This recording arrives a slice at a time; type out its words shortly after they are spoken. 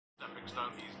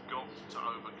stone he's got to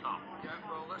overcome. Yeah,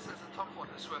 well, this is a tough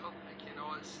one as well. Like, you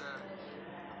know, it's a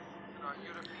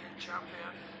European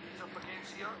champion he's up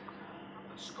against here.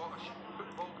 The Scottish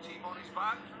football team on his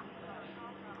back.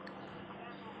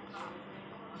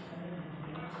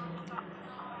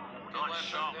 Nice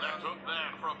sharp left hook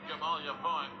there from Gamal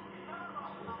Yafai.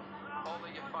 All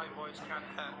the Yafai boys can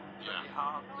hit pretty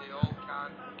hard. They all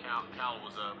can. Cal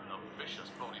was a vicious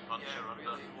body puncher. Yeah, and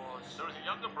really was. there is a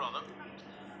younger brother.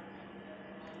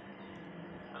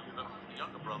 The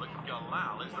younger brother,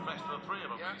 Gamal, is the best of the three of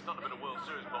them. Yeah. He's done a bit of World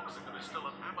Series boxing, but he's still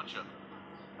an amateur.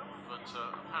 But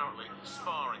apparently,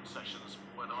 sparring sessions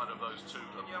when either of those two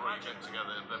or three get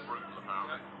together, they're brutal,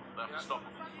 apparently. They have to stop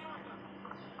them.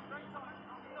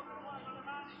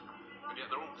 And yet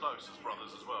they're all close as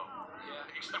brothers as well. Yeah.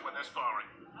 Except when they're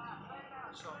sparring.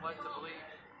 So I'd like to believe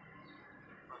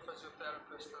my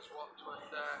physiotherapist has worked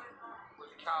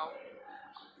with Cal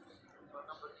for a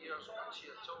number of years, and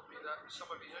she had told me that some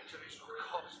of his injuries were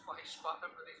caused by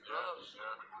sparring with his brothers.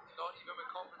 Yeah. Not even with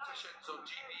competitions or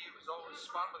GB, he was always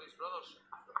sparring with his brothers.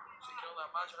 So you can only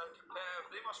imagine how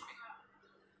competitive they must be.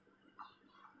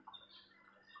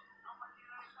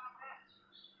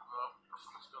 Well,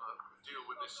 he's got to deal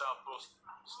with this southpaw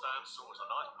stance. Always a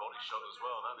nice body shot as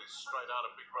well. That is straight out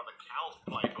of big brother Cal's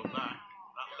playbook.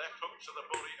 That left hook to the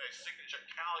body, a signature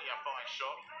Gamal Yafai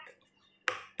shot.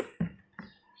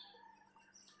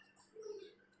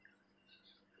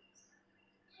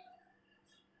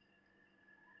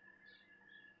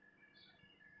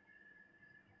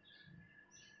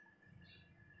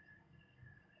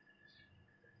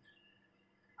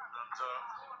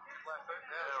 Left out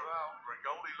there as well.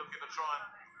 Rigoldi looking to try and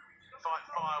fight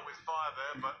fire with fire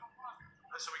there, but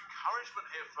there's some encouragement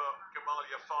here for Gamal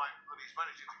Yafai that he's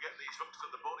managing to get these hooks to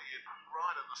the body in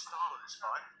right at the start of this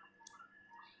fight.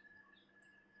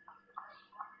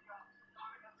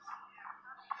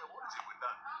 Yeah, what is it with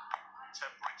that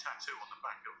temporary tattoo on the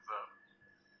back of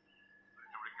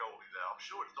Luca Rigoldi there? I'm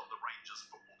sure it's not the Rangers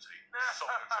football team,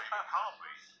 soccer team. It can't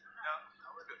be. No, I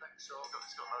wouldn't think so.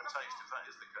 He's got no taste if that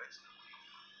is the case.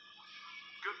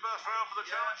 Good first round for the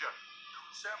challenger.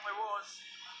 It certainly was.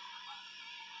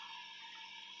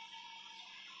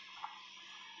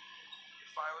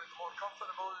 Yafai looked more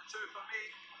comfortable than the two for me.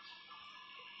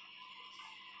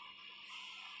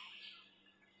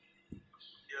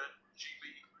 Yeah, GB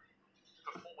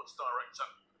performance director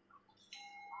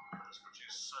has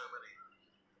produced so many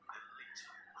elite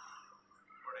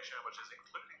British amateurs,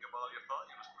 including Gamal Yafai.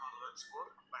 He was part of that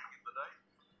squad back in the day.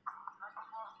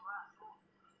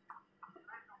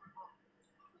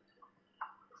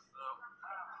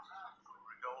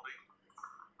 Rigoldi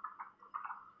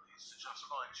needs to just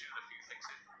fine-tune a few things.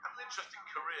 He's had an interesting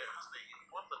career, hasn't he? He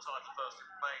won the title first in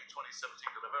May 2017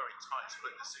 with a very tight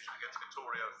split decision against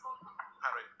Vittorio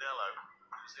Parinello.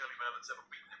 He was the only man that's ever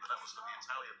beaten him, and that was for the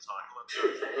Italian title. And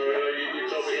he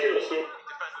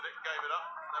defended it, gave it up,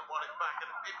 then won it back. And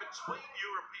in between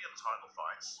European title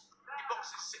fights, he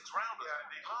boxed his 6 rounders.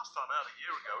 The last time out a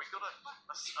year ago, he got a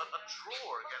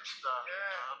draw against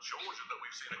Georgia that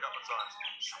we've seen a couple of times.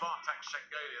 Spartak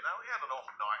Shengelia. Now, he had an off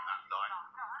night that night,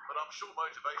 but I'm sure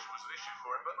motivation was an issue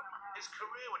for him. But his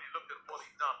career, when you look at what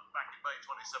he'd done back in May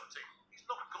 2017, he's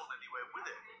not gone anywhere with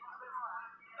it.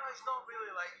 No, he's not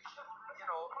really like, you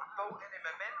know, built any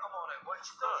momentum on it,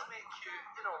 which does make you,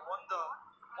 you know, wonder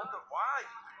why.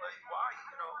 Like, why,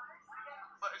 you know.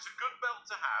 But it's a good belt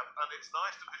to have, and it's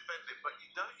nice to defend it, but you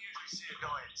don't usually see a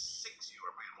guy in 6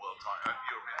 European fights.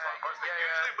 They're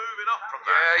usually moving up from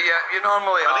that. Yeah, you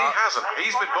normally And he hasn't.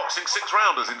 He's been boxing 6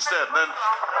 rounders instead, and then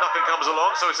nothing comes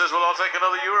along, so he says, well, I'll take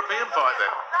another European fight then.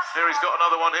 Here he's got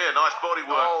another one here. Nice body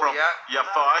work from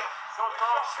Yafai.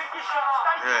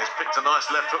 Yeah, he's picked a nice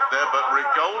left hook there, but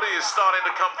Rigoldi is starting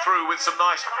to come through with some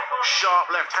nice sharp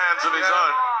left hands of his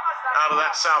own out of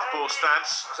that southpaw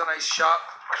stance. It's a nice sharp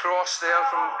cross there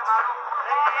from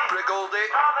Rigoldi.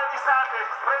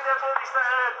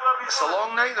 It's a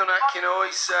long night though, Nick, you know,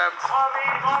 this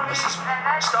has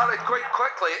started quite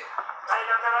quickly.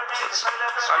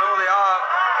 I know they are.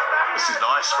 This is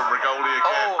nice from Rigoldi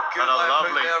again. Oh, good and a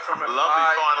lovely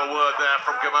final word there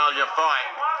from Gamal Yafai.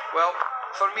 Well,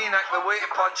 for me, Nick, the weight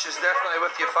of punch is definitely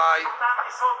with Yafai.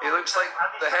 He looks like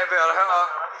the heavier hitter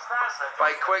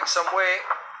by quite some weight.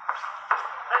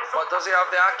 But does he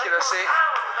have the accuracy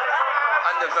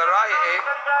and the variety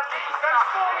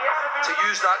to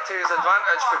use that to his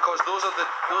advantage? Because those are the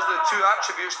 2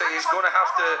 attributes that he's going to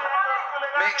have to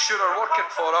make sure are working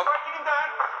for him. A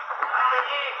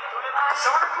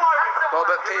little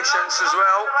bit of patience as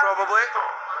well, probably.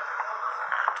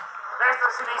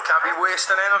 Can't be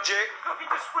wasting energy.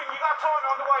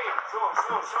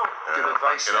 Good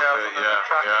advice there from the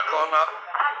cracking corner.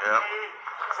 Yeah.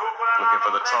 Looking for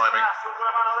the timing.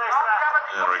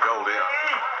 And Rigoldi,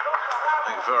 I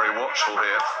think very watchful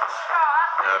here.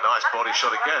 Yeah, nice body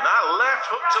shot again. That left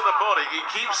hook to the body, he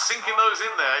keeps sinking those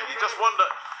in there. You just wonder,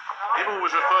 people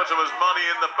always refer to them as money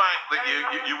in the bank that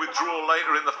you withdraw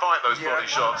later in the fight, those body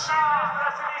shots.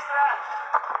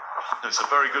 It's a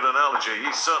very good analogy.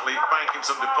 He's certainly banking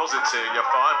some deposits here,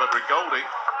 Yafai, but Rigoldi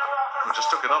just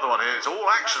took another one here. It's all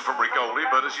action from Rigoldi,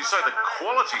 but as you say, the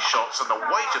quality shots and the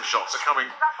weight of shots are coming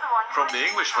from the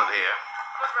Englishman here.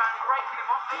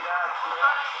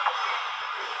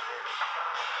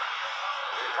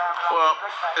 Well,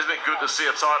 isn't it good to see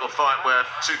a title fight where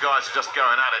two guys are just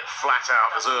going at it flat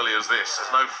out as early as this?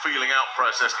 There's no feeling out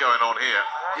process going on here.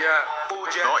 Yeah,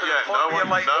 not yet. No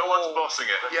one's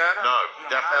bossing it. Yeah, no,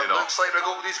 definitely not. It looks like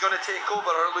Rigoldi's going to take over,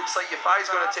 or it looks like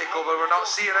Yafai's going to take over. We're not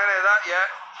seeing any of that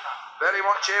yet. Very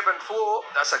much ebb and flow.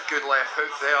 That's a good left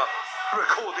hook there.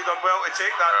 Rigoldi done well to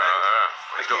take that.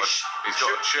 He's got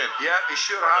a chin. Yeah, he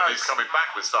sure has. And he's coming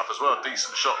back with stuff as well,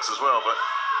 decent shots as well. But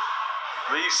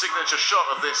the signature shot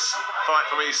of this fight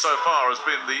for me so far has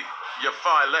been the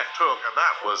Yafai left hook, and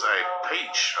that was a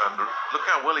peach. And look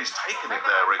how well he's taken it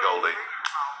there, Rigoldi.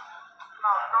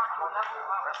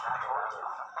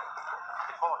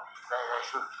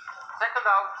 Second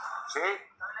out. See?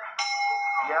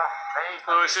 Yeah.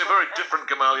 Well, we see a very different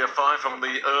Gamal Yafai from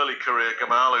the early career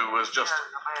Gamal, who was just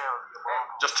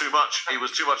too much. He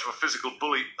was too much of a physical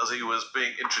bully as he was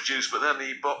being introduced. But then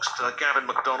he boxed Gavin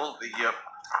McDonnell, the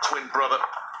twin brother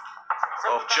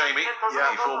of Jamie,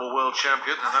 the former world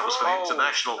champion, and that was for the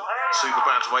international super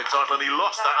bantamweight title, and he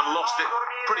lost that and lost it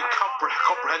pretty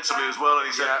comprehensively as well. And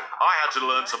he said, I had to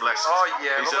learn some lessons. Oh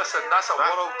yeah, listen, that's a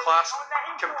world-class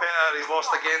competitor he's lost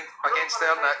again against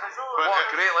there, Nick. What a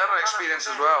great learning experience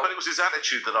as well. But it was his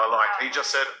attitude that I liked. He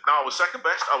just said, no, I was second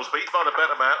best, I was beaten by the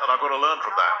better man, and I've got to learn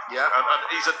from that. Yeah. And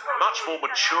he's a much more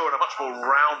mature and a much more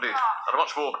rounded and a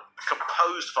much more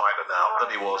composed fighter now than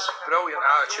he was. Brilliant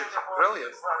attitude.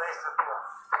 Brilliant.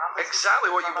 Exactly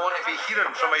what you want to be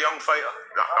hearing from a young fighter.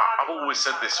 I've always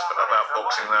said this about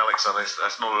boxing, Alex, and it's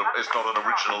not an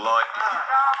original line.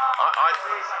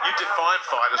 You define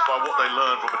fighters by what they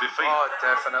learn from a defeat. Oh,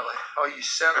 definitely. Oh, you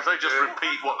certainly If they just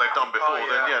repeat what they've done before,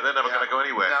 then they're never going to go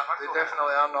anywhere. No, they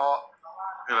definitely are not.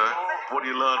 You know, what do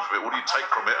you learn from it? What do you take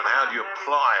from it? And how do you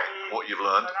apply what you've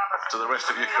learned to the rest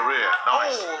of your career?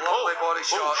 Nice. Oh, lovely body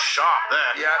shot. Oh, sharp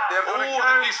there. Yeah, they're going to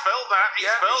count. He's felt that.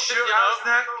 He's felt it, sure has,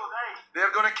 Nick.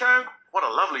 They're going to count. What a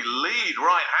lovely lead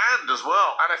right hand as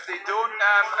well. And if they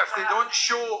don't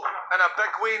show in a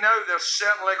big way now, they're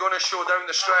certainly going to show down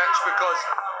the stretch, because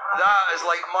that is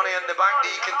like money in the bank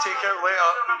that you can take out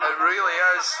later. It really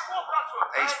is.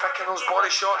 He's picking those body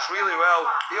shots really well.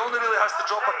 He only really has to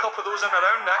drop a couple of those in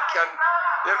around, Nick, and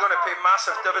they're going to pay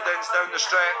massive dividends down the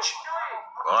stretch.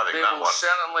 Well, I think they will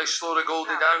certainly slow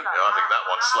Rigoldi down. Yeah, I think that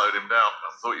one slowed him down.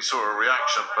 I thought you saw a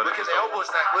reaction, but look at the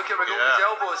elbows, Nick. Look at Rigoldi's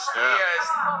elbows. Yeah. He has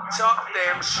tucked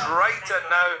them straight in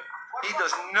now. He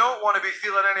does not want to be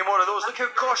feeling any more of those. Look how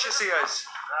cautious he is.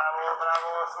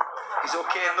 He's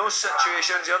okay in those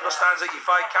situations. He understands that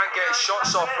Yafai can't get his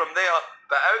shots off from there,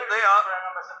 but out there,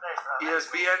 he is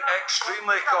being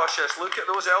extremely cautious. Look at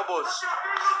those elbows.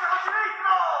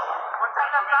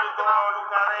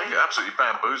 I think it absolutely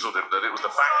bamboozled him that it was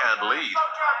the backhand lead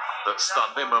that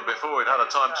stunned him, and before he'd had a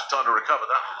time to recover,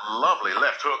 that lovely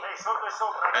left hook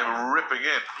and ripping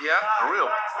in. Yeah. A real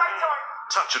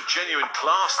touch of genuine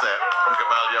class there from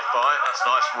Gamal Yafai. That's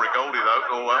nice from Rigoldi though.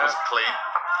 Oh, that was clean.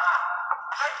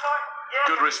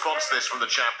 Good response this from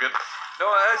the champion. No,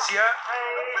 it is, yeah.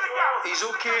 He's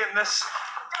okay in this,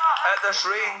 at this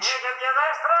range.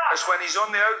 It's when he's on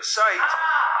the outside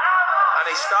and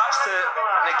he starts to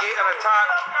negate an attack.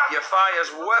 Yafai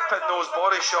is whipping those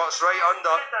body shots right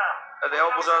under. And the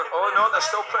elbows are, oh no, they're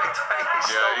still pretty tight.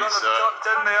 He's still got them tucked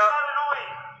in there.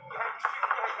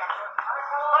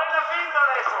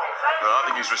 Well, I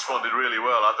think he's responded really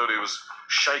well. I thought he was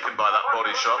shaken by that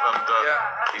body shot, and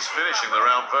he's finishing the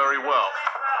round very well.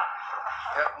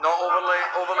 Yeah, not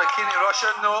overly keen to rush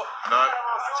in, no. No.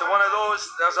 So one of those,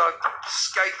 there's a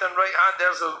scything right hand,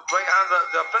 there's a right hand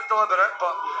that's a bit deliberate,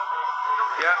 but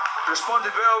yeah,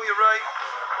 responded well, you're right.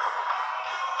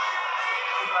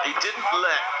 He didn't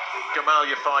let Gamal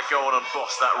Yafai go on and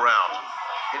boss that round.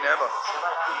 He never.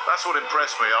 That's what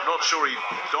impressed me. I'm not sure he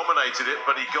dominated it,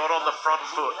 but he got on the front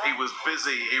foot. He was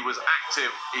busy, he was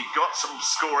active, he got some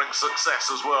scoring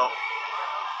success as well.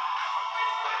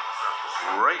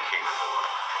 Raking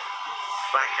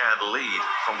backhand lead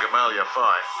from Gamal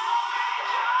Yafai.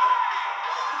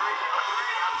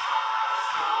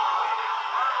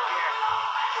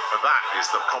 is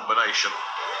the combination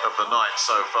of the night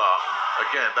so far.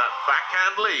 Again, that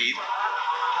backhand lead.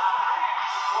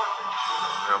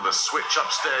 And the switch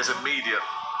upstairs immediate.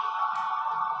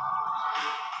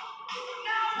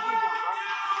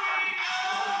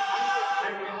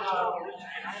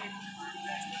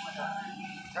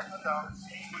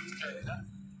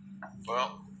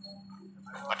 Well,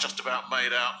 I just about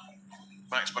made out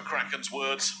Max McCracken's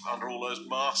words under all those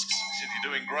masks. He said,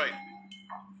 "You're doing great."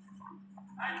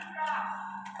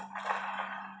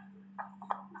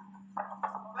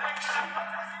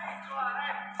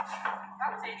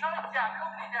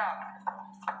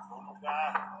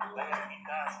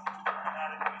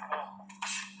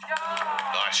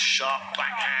 Nice sharp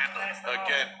backhand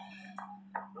again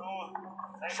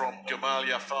from Gamal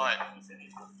Yafai.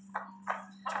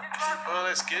 Well,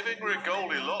 it's giving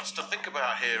Rigoldi lots to think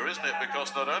about here, isn't it?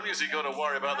 Because not only has he got to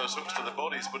worry about those hooks to the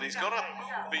bodies, but he's got to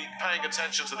be paying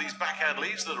attention to these backhand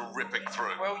leads that are ripping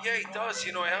through. Well, yeah, he does.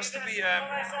 You know, he has to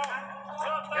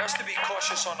be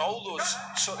cautious on all those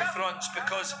sort of fronts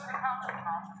because,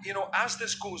 you know, as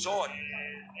this goes on,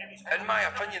 in my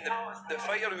opinion, the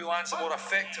fighter who lands the more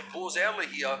effective blows early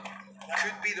here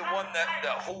could be the one that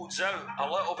holds out a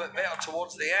little bit better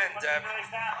towards the end.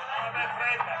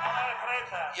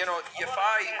 You know,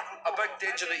 Yafai, a big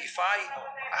danger that Yafai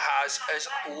has is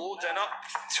loading up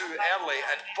too early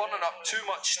and burning up too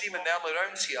much steam in the early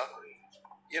rounds here.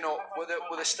 You know, with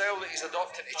the style that he's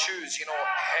adopting to choose, you know,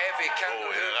 heavy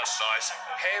counter hooks, that's nice.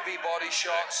 heavy body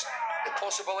shots, the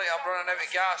possibility of running out of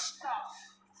gas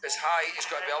is high. He's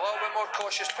got to be a little bit more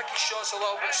cautious, pick his shots a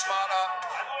little bit smarter.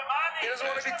 He doesn't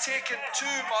want to be taking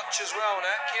too much as well,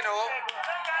 Nick, you know.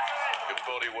 Good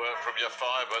body work from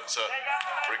Yafai, but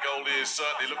Rigoldi is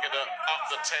certainly looking to up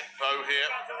the tempo here.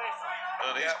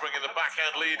 And he's bringing the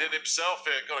backhand lead in himself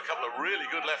here. Got a couple of really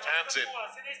good left hands in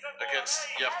against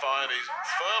Yafai, and he's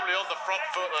firmly on the front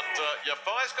foot. And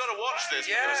Yafai's got to watch this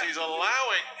because he's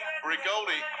allowing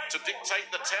Rigoldi to dictate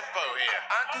the tempo here.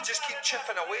 And to just keep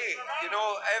chipping away. You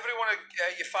know, every one of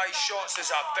Yafai's shots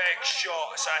is a big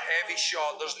shot. It's a heavy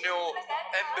shot. There's no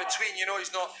in between. You know,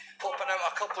 he's not popping out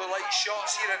a couple of light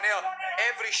shots here and there.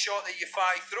 Every shot that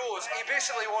Yafai throws, he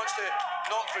basically wants to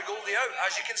knock Rigoldi out.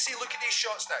 As you can see, look at these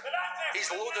shots now. He's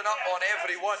loading up on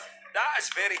every one. That is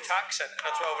very taxing in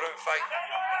a 12-round fight.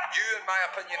 You, in my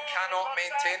opinion, cannot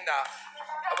maintain that.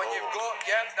 And when you've got,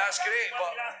 that's great,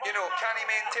 but, you know, can he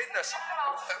maintain this?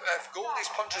 If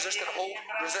Goldie's punch resistance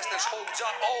holds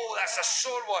up, that's a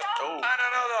sore one. And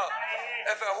another.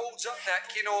 If it holds up,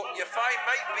 Nick, you know, Yafai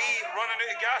might be running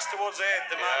out of gas towards the end,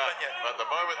 in my opinion. At the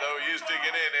moment, though, he is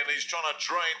digging in and he's trying to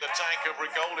drain the tank of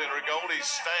Rigoldi, and Rigoldi's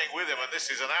staying with him, and this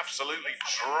is an absolutely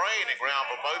draining round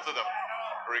for both of them.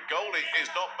 Rigoldi is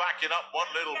not backing up one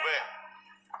little bit,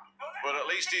 but at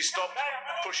least he's stopped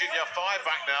pushing Yafai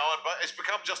back now, but it's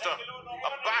become just a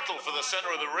battle for the centre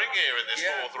of the ring here in this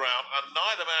fourth round, and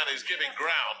neither man is giving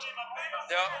ground.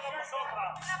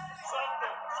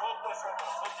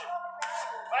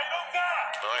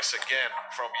 Nice again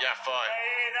from Yafai.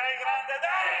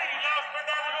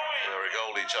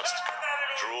 Rigoldi just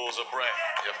draws a breath.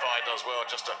 Yafai does well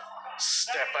just to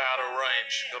step out of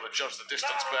range. Got to judge the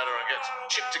distance better and gets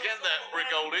chipped again there,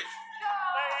 Rigoldi.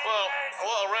 Well,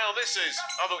 what a round this is.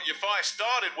 I thought Yafai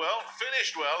started well,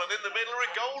 finished well, and in the middle,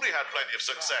 Rigoldi had plenty of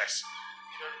success.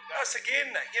 That's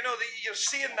again, you know, you're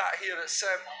seeing that here. It's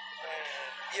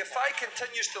Yafai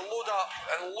continues to load up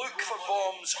and look for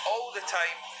bombs all the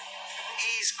time.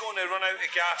 He's going to run out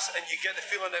of gas, and you get the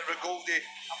feeling that Rigoldi,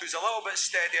 who's a little bit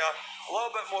steadier, a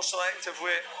little bit more selective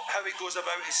with how he goes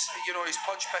about his, you know, his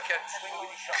punch picking,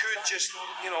 could just,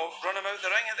 you know, run him out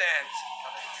the ring at the end.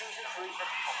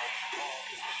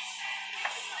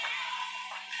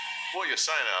 What you're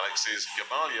saying, Alex, is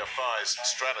Gamal Yafai's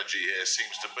strategy here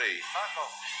seems to be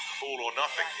all or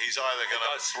nothing. He's either going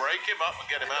to break him up and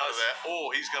get him out of there,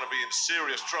 or he's going to be in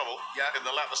serious trouble in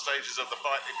the latter stages of the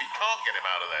fight if he can't get him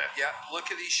out of there. Yeah, look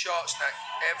at these shots, Nick.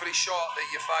 Every shot that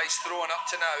Yafai's thrown up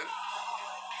to now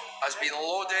has been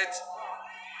loaded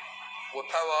with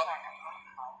power,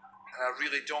 and I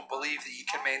really don't believe that you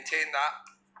can maintain that.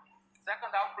 Second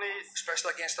down, please.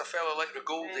 Especially against a fellow like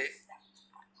Rigoldi,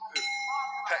 who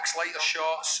picks lighter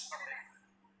shots,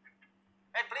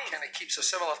 kind of keeps a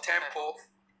similar tempo.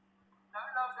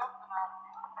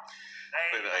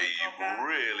 Been a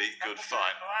really good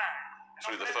fight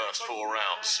through the first 4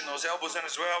 rounds. And those elbows in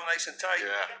as well, nice and tight.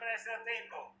 Yeah.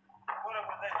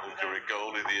 Luca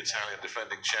Rigoldi, the Italian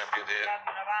defending champion here,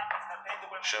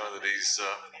 showing that he's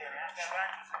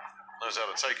knows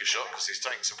how to take a shot, because he's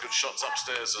taking some good shots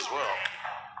upstairs as well.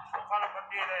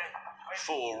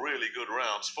 4 really good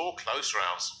rounds, 4 close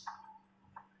rounds.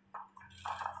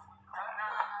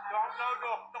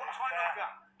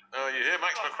 Oh, you hear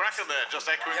Max McCracken there, just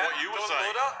echoing what you were don't saying.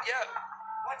 load up,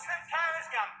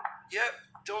 Yep,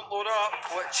 don't load up,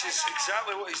 which is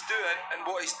exactly what he's doing and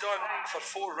what he's done for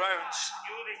 4 rounds.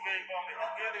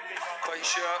 Quite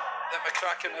sure that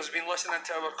McCracken has been listening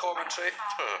to our commentary.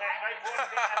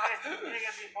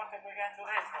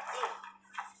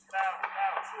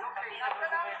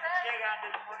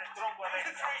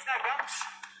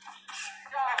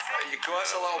 There you go,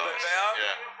 that's a little bit better.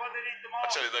 Yeah. I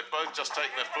tell you, they've both just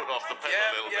taken their foot off the pedal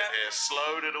a little bit here,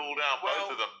 slowed it all down,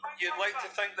 both of them. You'd like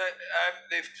to think that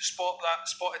they've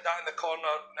spotted that in the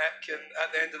corner, Nick, and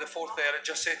at the end of the 4th there, and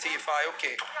just said to Yafai,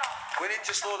 okay, we need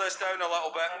to slow this down a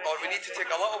little bit, or we need to take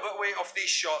a little bit weight off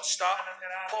these shots, start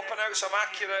popping out some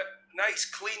accurate, nice,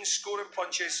 clean scoring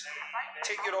punches,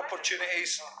 take your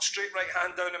opportunities, straight right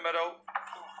hand down the middle,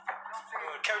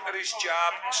 counter his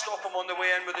jab, stop him on the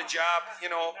way in with the jab, you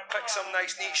know, pick some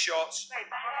nice neat shots,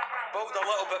 build a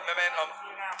little bit momentum,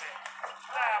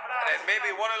 and then maybe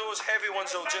one of those heavy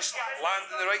ones will just land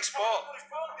in the right spot.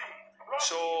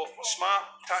 So smart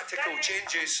tactical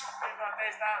changes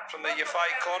from the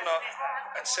Yafai corner,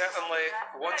 and certainly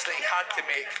ones that he had to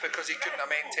make because he couldn't have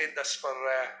maintained this for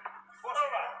 12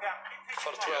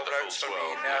 rounds for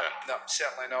me. No,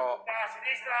 certainly not.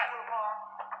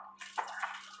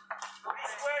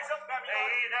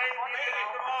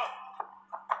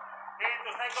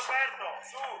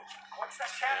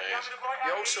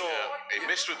 He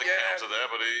missed with the counter there,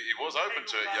 but he was open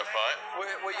to it, Yafai.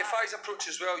 Well, Yafai's approach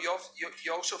as well,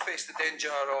 you also face the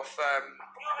danger of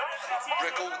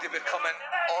Rigoldi becoming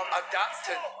or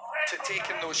adapting to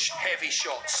taking those heavy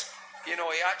shots. You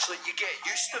know, you get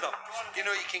used to them. You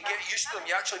know, you can get used to them.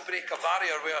 You actually break a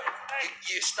barrier where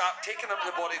you start taking them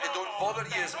to the body. They don't bother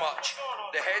you as much.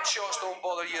 The headshots don't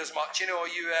bother you as much. You know,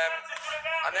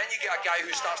 and then you get a guy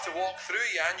who starts to walk through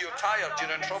you and you're tired.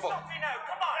 You're in trouble.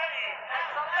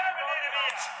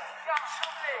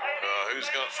 Who's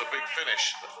got the big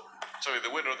finish? So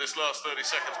the winner of this last 30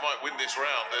 seconds might win this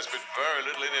round. There's been very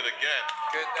little in it again.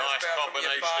 Good, nice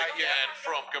combination again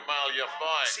from Gamal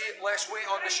Yafai. See, less weight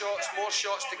on the shots, more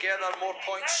shots together, more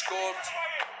points scored,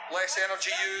 less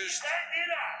energy used.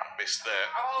 Missed there.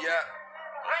 Yeah.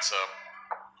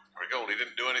 But Rigoldi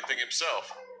didn't do anything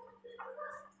himself.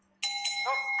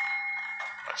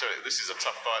 I tell you, this is a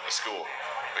tough fight to score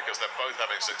because they're both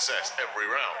having success every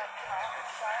round.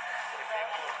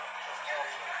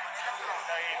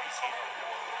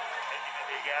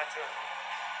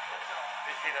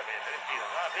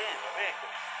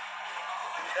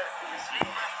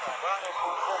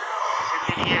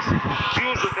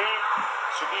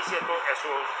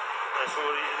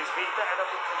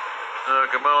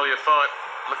 Gamal Yafai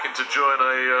looking to join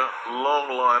a long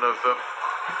line of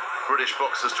British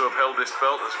boxers to have held this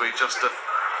belt as we just look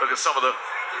at some of the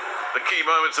key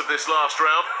moments of this last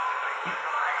round.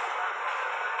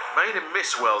 Made him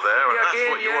miss well there, and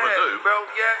that's what you want to do. Well,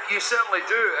 yeah, you certainly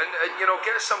do, and you know,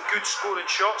 get some good scoring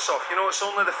shots off. You know, it's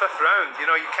only the 5th round. You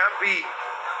know, you can't be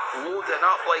loading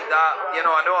up like that. You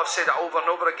know, I know I've said it over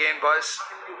and over again, but it's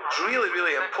really,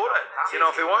 really important. You know,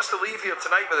 if he wants to leave here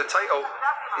tonight with the title,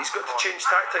 he's got to change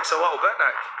tactics a little bit,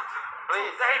 Nick.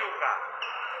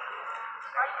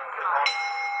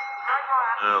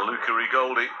 Luca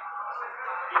Rigoldi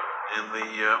in the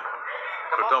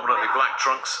predominantly black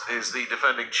trunks is the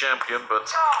defending champion, but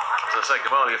as I say,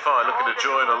 Gamal Yafai looking to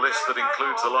join a list that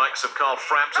includes the likes of Carl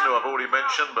Frampton, who I've already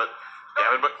mentioned, but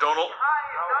Gavin McDonnell,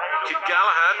 Kid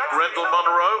Galahad, Rendell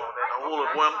Munro, all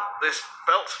have won this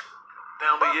belt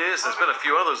down the years. There's been a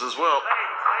few others as well.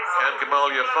 Can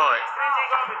Gamal Yafai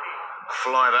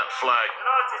fly that flag,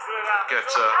 get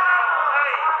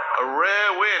a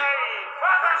rare win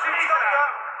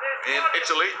in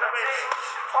Italy?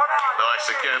 Nice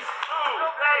again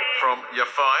from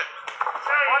Yafai.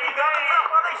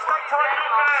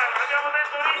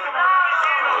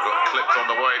 Got clipped on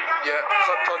the way. Yeah,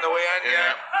 clipped on the way in.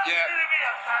 Yeah.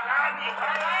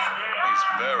 He's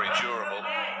very durable.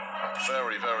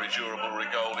 Very, very durable,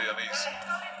 Rigoldi, and he's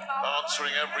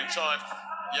answering every time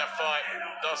Yafai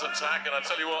does attack. And I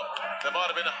tell you what, there might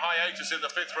have been a hiatus in the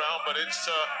 5th round, but it's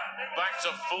back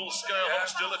to full-scale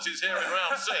hostilities here in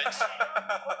round 6.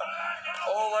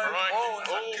 All out. Right.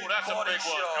 That's a big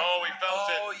one. Oh, he felt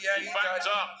it. Yeah, he backed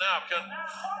up. Now, can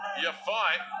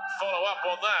Yafai follow up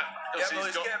on that?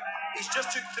 He's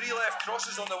just took 3 left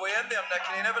crosses on the way in there, Nick,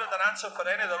 and he never had an answer for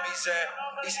any of them.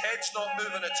 His head's not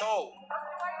moving at all.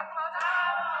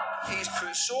 He's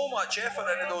put so much effort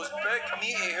into those big,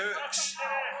 meaty hooks.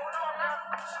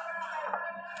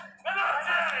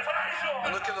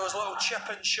 And look at those little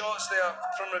chipping shots there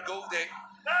from Rigoldi.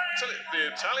 The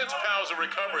Italians' powers of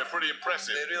recovery are pretty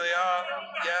impressive. They really are.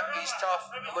 Yeah, he's tough.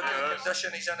 Look at the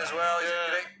condition he's in as well. He's in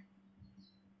great.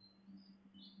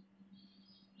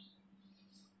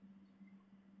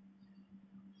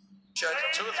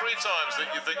 Two or three times that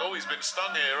you think, oh, he's been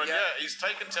stung here, and he's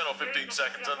taken 10 or 15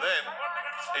 seconds, and then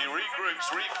he regroups,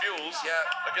 refuels,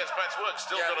 and gets back to work.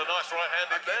 Still got a nice right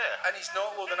hand in there. And he's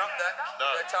not loading up, Nick. No.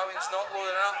 The Italian's not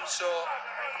loading up, so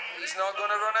he's not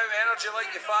going to run out of energy like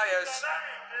Yafai is. A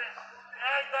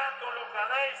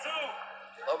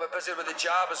little bit busy with the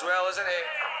jab as well, isn't he?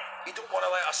 You don't want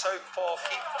to let a southpaw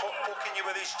keep poking you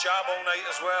with his jab all night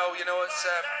as well. You know, it's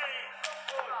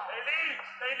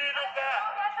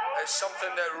something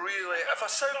that really, if a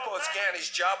southpaw's getting his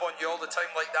jab on you all the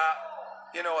time like that,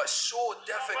 you know, it's so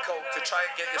difficult to try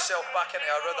and get yourself back into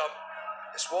a rhythm.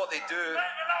 It's what they do.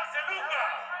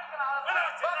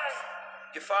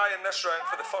 Yafai in this round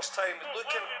for the first time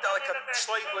looking like a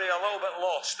little bit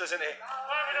lost, isn't he?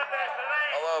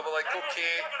 A little bit like,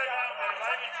 okay.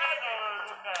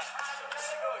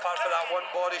 Apart from that one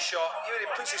body shot, he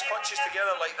puts his punches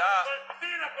together like that.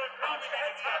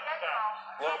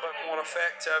 A little bit more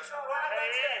effective.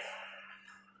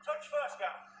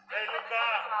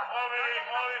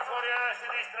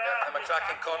 The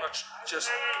McCracken corner just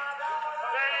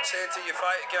saying to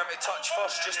Yafai to get him to touch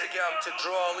first, just to get him to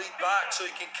draw a lead back so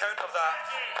he can counter that.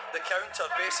 The counter,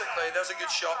 basically. There's a good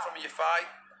shot from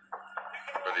Yafai.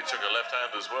 But he took a left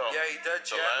hand as well. Yeah, he did,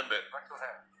 to land it.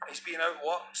 He's been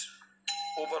outworked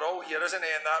overall here, isn't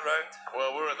he, in that round?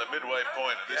 Well, we're at the midway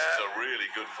point. This is a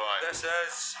really good fight. This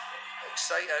is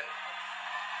exciting.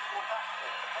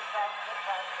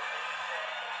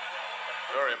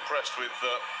 Very impressed with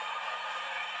the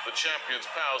champion's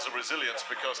powers of resilience,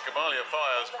 because Gamal Yafai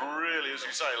has really, as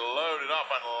you say, loaded up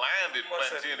and landed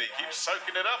plenty, and he keeps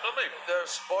soaking it up, doesn't he?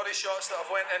 There's body shots that have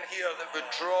went in here that would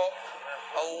drop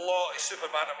a lot of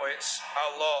super bantamweights,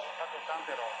 a lot,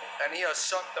 and he has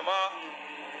sucked them up.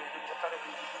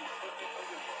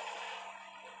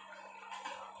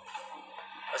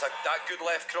 There's that good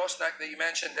left cross, Nick, that you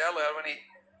mentioned earlier, when he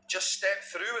just stepped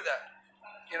through with it,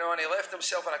 you know, and he left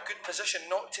himself in a good position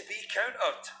not to be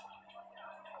countered.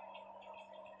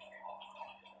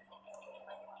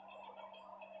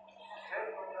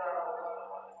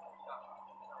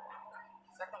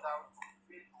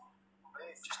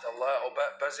 Just a little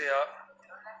bit busier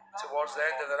towards the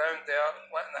end of the round there,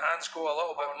 letting the hands go a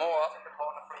little bit more.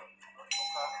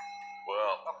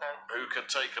 Well, who can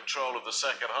take control of the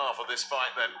second half of this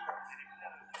fight then?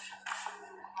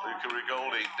 Luca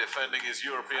Rigoldi defending his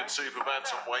European Super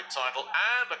Bantamweight title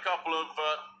and a couple of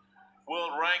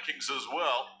world rankings as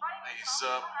well. He's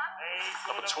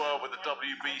number 12 with the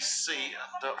WBC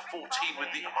and 14 with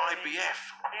the IBF.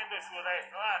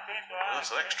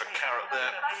 That's an extra carrot there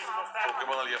for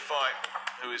Gamal Yafai,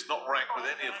 who is not ranked with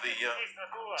any of the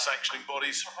sanctioning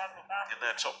bodies in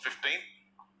their top 15.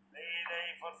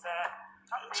 But,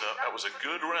 that was a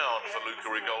good round for Luca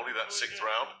Rigoldi, that 6th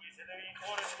round.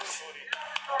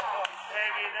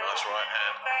 Nice right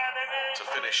hand to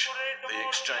finish the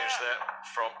exchange there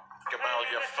from Gamal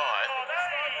Yafai.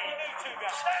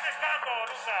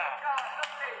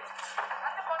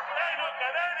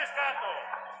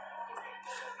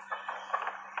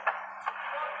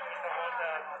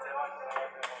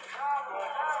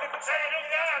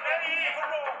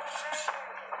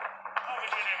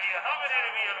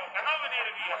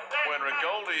 When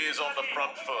Rigoldi is on the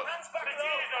front foot,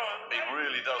 he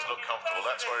really does look comfortable.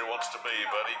 That's where he wants to be,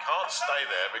 but he can't stay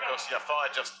there because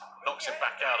Yafai just knocks him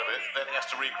back out of it. Then he has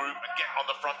to regroup and get on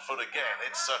the front foot again.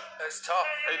 It's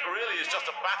tough. It really is just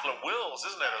a battle of wills,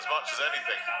 isn't it, as much as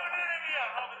anything?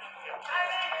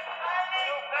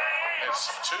 It's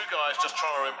two guys just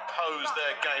trying to impose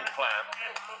their game plan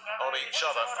on each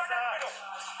other.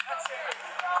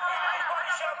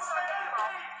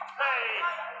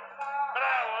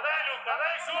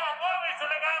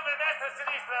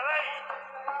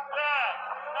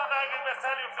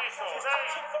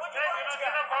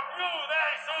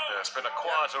 Yeah, it's been a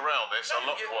quieter round this, a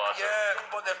lot quieter. Yeah,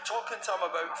 but they're talking to him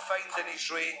about finding his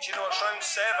range. You know, it's round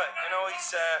 7. You know,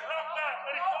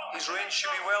 his range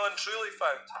should be well and truly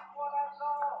found.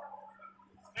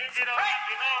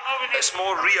 It's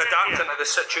more readapting to the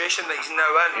situation that he's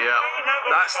now in. Yeah.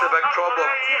 That's the big problem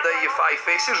that Yafai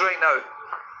faces right now.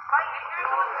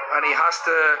 And he has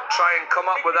to try and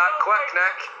come up with that quick,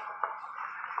 Nick.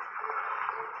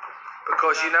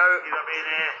 Because, you know,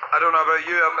 I don't know about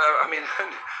you, I mean,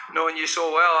 knowing you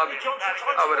so well,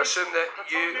 I would assume that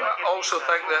you also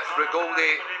think that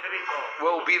Rigoldi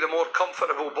will be the more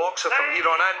comfortable boxer from here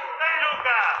on in,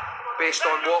 based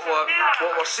on what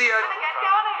we're seeing.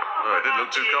 Oh, he didn't look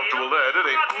too comfortable there, did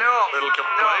he? No. Little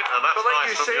complaint, and that's but like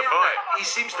nice you're from saying, Yafai. he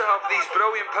seems to have these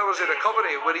brilliant powers of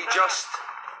recovery where he just,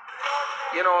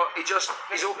 you know, he's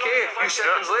okay a few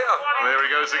seconds later. There he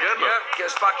goes again, look. Yeah,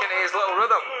 gets back into his little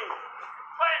rhythm.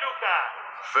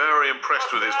 Very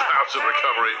impressed with his powers of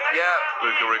recovery. Yeah.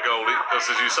 Luca Rigoldi,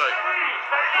 just as you say.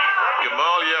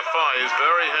 Gamal Yafai is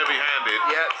very heavy-handed.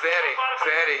 Yeah,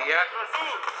 very, yeah.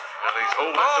 And he's,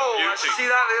 that's a beauty. See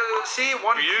that? See,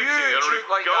 one Beauty. huge And hook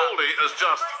like that. Rigoldi has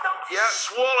just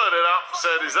swallowed it up,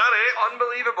 said, is that it?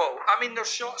 Unbelievable. I mean, there's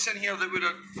shots in here that would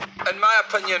have, in my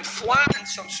opinion, flattened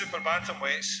some super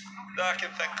bantamweights that I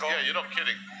can think of. Yeah, you're not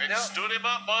kidding. It stood him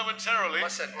up momentarily.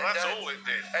 Listen, That's all it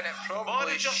did. And it Might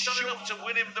probably have just done enough to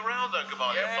win him the round, though,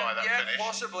 Gamal Yafai, that finish.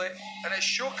 possibly. And it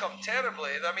shook him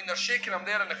terribly. I mean, they're shaking him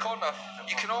there in the corner.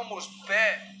 You can almost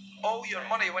bet all your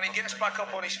money when he gets back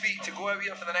up on his feet to go out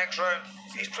here for the next round.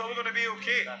 He's probably going to be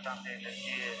okay.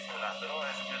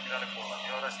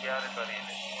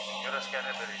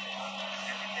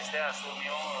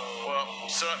 Well,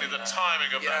 certainly the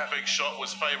timing of that big shot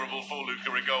was favourable for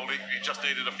Luca Rigoldi. He just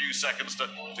needed a few seconds to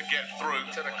get through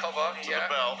to recover to the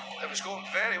bell. It was going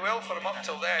very well for him up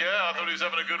till then. Yeah, I thought he was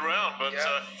having a good round, but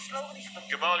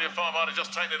Gamal Yafai might have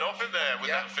just taken it off in there with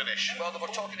that finish. Well, they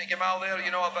were talking to Gamal there, you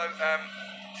know, about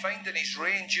finding his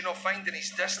range, you know, finding his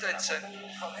distance, and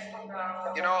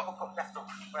you know,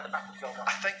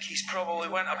 I think he's probably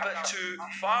went a bit too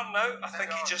far now. I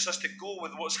think he just has to go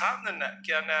with what's happening, Nick,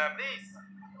 and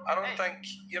I don't think,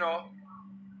 you know,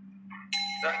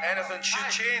 that anything should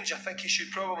change. I think he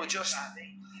should probably just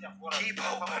keep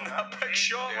hoping that big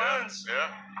shot lands. Yeah.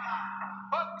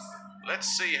 Let's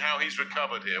see how he's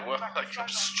recovered here. Well, they come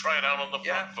straight out on the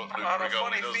front foot, Luca I had a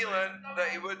Rigoldi, funny feeling that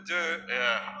he would do.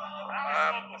 Yeah.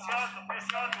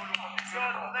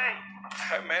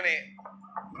 How many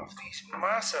of these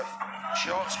massive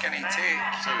shots can he take?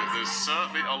 So there's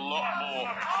certainly a lot more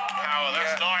power.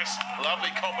 That's nice.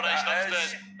 Lovely combination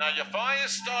upstairs. Now, Yafai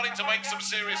is starting to make some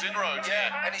serious inroads.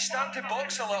 Yeah, and he's starting to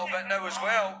box a little bit now as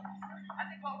well.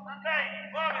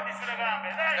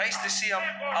 Nice to see him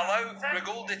allow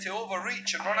Rigoldi to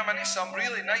overreach and run him into some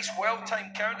really nice,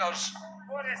 well-timed counters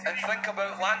and think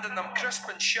about landing them crisp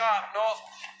and sharp, not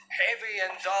heavy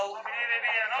and dull.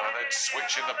 And then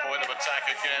switching the point of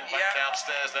attack again, back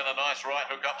downstairs, then a nice right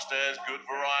hook upstairs. Good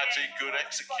variety, good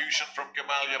execution from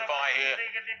Gamal Yafai here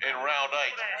in round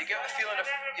 8. You get the feeling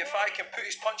if Yafai can put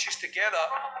his punches together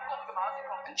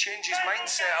and change his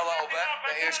mindset a little bit,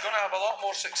 that he's going to have a lot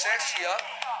more success here.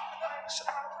 So,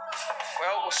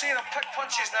 well, we're seeing him pick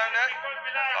punches now, Nick.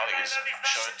 I think he's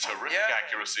showing terrific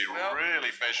accuracy,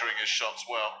 really measuring his shots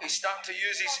well. He's starting to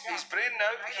use his brain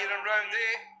now here in round 8.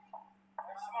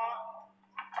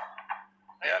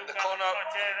 Yeah, the corner,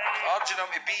 urging him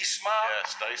to be smart. Yeah,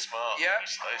 stay smart. Yeah.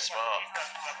 Stay smart.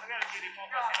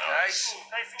 Nice.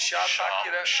 Sharp,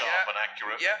 accurate. Sharp and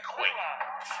accurate. Yeah. Quick.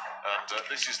 And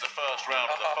this is the first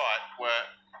round of the fight where,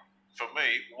 for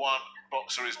me, one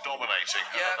boxer is dominating.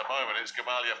 And at the moment, it's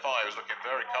Gamal Yafai who's looking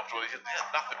very comfortable. There's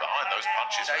nothing behind those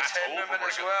punches. Nice head movement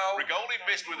as well. Rigoldi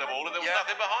missed with them all, and there was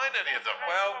nothing behind any of them.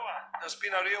 Well, there's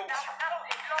been a real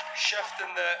shift in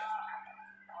the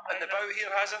bout here,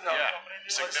 hasn't there? Yeah,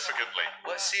 significantly.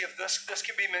 Let's see if this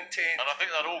can be maintained. And I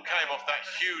think that all came off that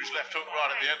huge left hook right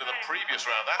at the end of the previous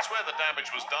round. That's where the damage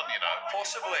was done, you know.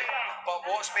 Possibly. But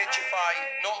what's made Yafai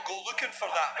not go looking for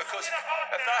that? Because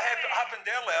if that happened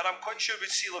earlier, I'm quite sure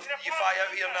we'd see Yafai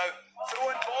out here now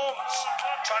throwing bombs,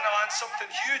 trying to land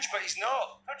something huge, but he's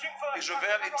not. He's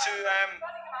reverted to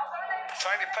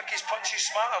trying to pick his punches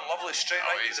smarter. Lovely straight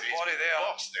right to the body there. He's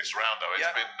bossed this round, though.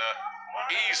 It's been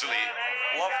easily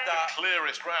the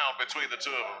clearest round between the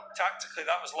two of them. Tactically,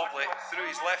 that was lovely. Threw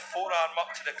his left forearm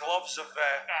up to the gloves of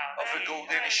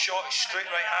Rigoldi, and he shot his straight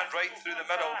right hand right through the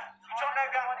middle.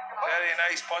 Very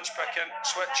nice punch picking.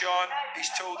 Switch on.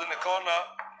 He's told in the corner.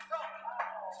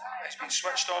 He's been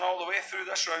switched on all the way through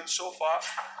this round so far.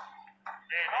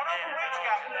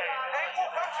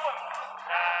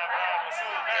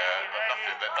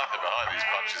 Nothing behind these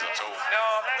punches at all. No,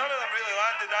 none of them really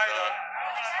landed either.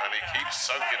 And he keeps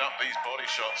soaking up these body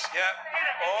shots. Yeah.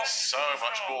 Oh. So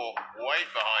much more weight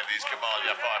behind these Gamal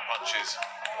Yafai punches.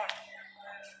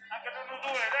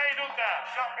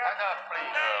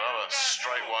 Another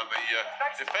straight one.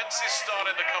 The defence is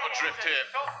starting to come adrift here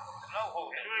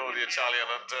for the Italian,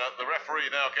 and the referee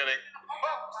now getting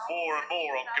more and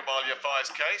more on Gamal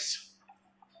Yafai's case.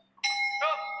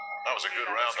 That was a good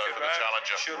round though for the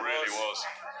challenger. Sure really was.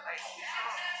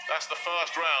 That's the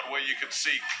first round where you can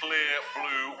see clear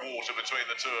blue water between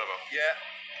the two of them. Yeah.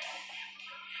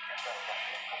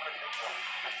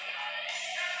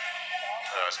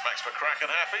 Is Max McCracken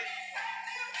happy?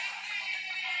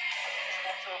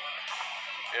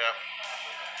 Yeah.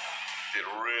 Did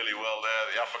really well there.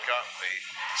 The uppercut, the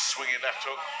swinging left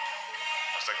hook.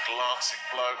 Just a glancing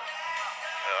blow.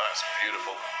 Yeah, that's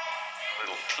beautiful. A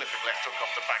little clipping left hook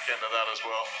off the back end of that as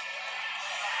well.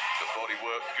 The body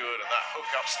work good, and that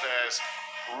hook upstairs.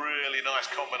 Really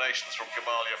nice combinations from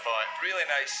Gamal Yafai. Really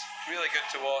nice, really good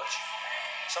to watch.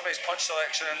 Some of his punch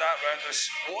selection in that round was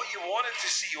what you wanted to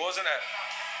see, wasn't it?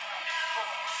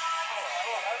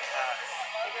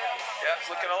 Yeah,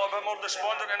 looking a little bit more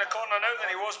despondent in the corner now than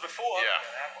he was before. Yeah.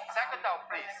 Second down,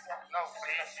 please. No,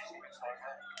 please.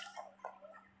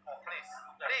 Please.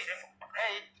 Please.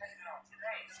 Hey.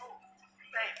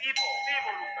 Hey, people,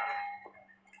 Luca.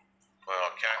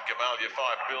 Well, can Gamal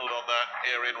Yafai build on that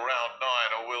here in round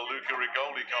 9, or will Luca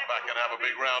Rigoldi come back and have a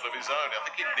big round of his own? I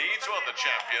think he needs one, the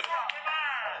champion.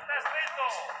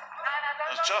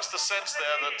 There's just a sense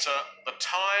there that the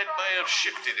tide may have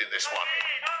shifted in this one.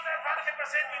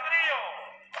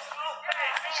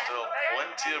 Still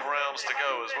plenty of rounds to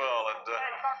go as well, and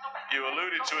you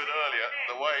alluded to it earlier,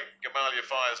 the way Gamal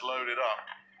Yafai has loaded up.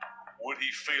 Would he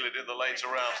feel it in the later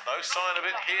rounds? No sign of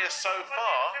it here so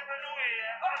far.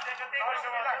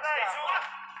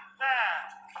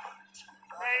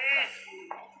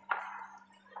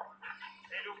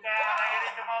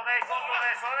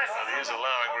 And he is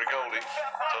allowing Rigoldi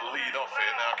to lead off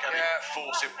here now. Can he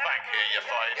force him back here,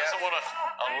 Yafai? He doesn't want to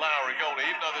allow Rigoldi,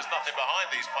 even though there's nothing behind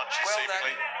these punches,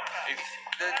 seemingly.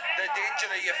 The danger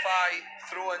of Yafai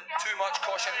throwing too much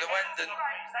caution to the wind and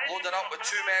loading up with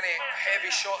too many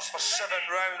heavy shots for 7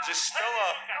 rounds is still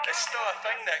a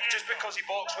thing, Nick. Just because he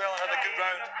boxed well and had a good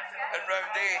round in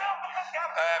round 8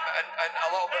 and a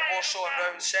little bit more so in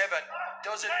round 7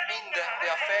 doesn't mean that the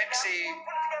effects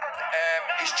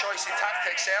his choice of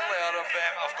tactics earlier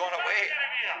have gone away.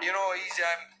 You know, he's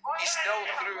still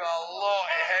threw a lot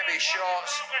of heavy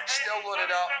shots, still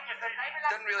loaded up,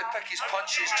 didn't really pick his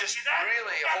punches, just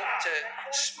really hoped to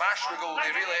smash Rigoldi,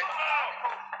 really.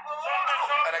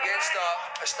 And against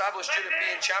an established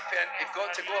European champion, you've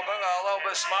got to go about it a little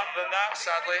bit smarter than that,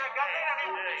 sadly.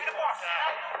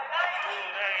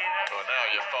 Well, now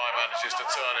Yafai manages to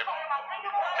turn him.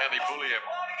 Can he bully him?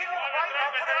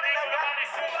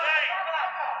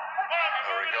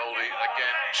 Rigoldi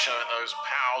again showing those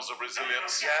powers of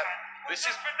resilience. Yeah. This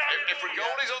is, if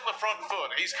Rigoldi's on the front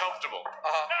foot, he's comfortable.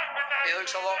 He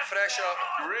looks a lot fresher.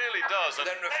 Really does. Than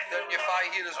Yafai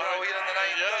here as well, here in the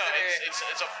 9th, doesn't he?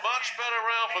 It's a much better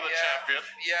round for the champion,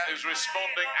 who's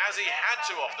responding as he had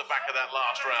to off the back of that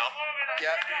last round.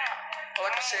 Yeah. Well,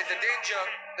 like I said, the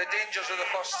dangers of the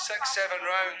first 6-7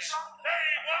 rounds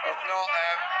have not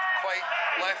quite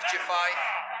left Yafai.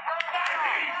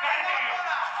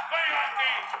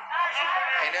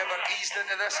 He never eased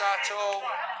into this at all.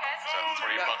 That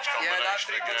 3-punch combination. Yeah, that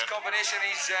 3-punch combination,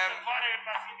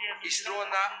 he's throwing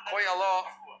that quite a lot.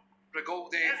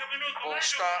 Rigoldi will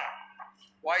start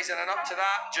wisening up to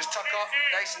that. Just tuck up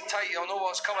nice and tight, he'll know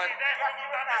what's coming.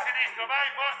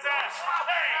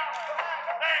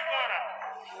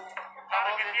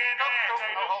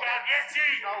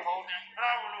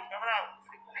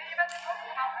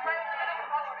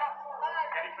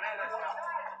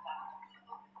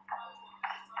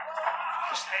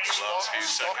 Last few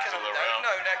seconds of the round.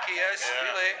 Now, Nick, he is,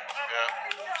 really. Yeah,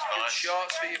 it's Good nice.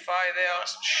 shots for Yafai there.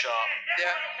 Nice and sharp.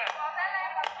 Yeah.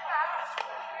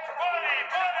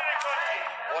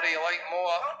 What do you like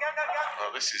more?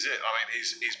 Well, this is it. I mean,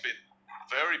 he's been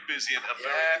very busy and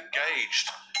very engaged,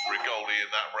 Rigoldi,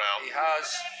 in that round. He has.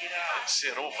 Didn't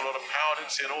see an awful lot of power,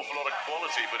 didn't see an awful lot of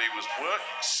quality, but he was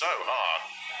working so hard.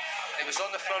 He was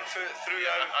on the front foot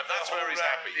throughout. And that's where he's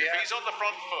happy. Yeah. If he's on the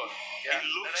front foot, he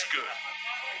looks good.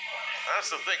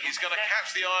 That's the thing. He's going to catch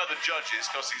the eye of the judges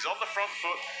because he's on the front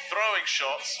foot, throwing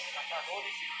shots.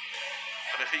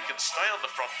 And if he can stay on the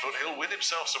front foot, he'll win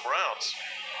himself some rounds.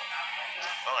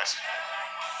 Nice.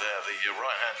 There, the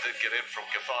right hand did get in from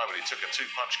Yafai, but he took a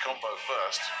 2-punch combo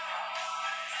first.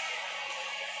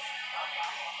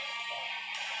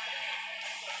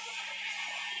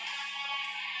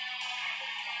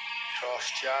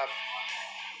 Cross jab.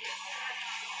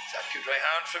 Is that a good right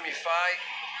hand from Yafai?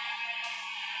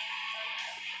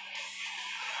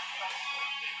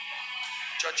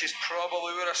 Judges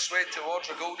probably would have swayed towards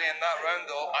Rigoldi in that round,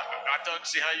 though. I don't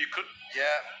see how you couldn't.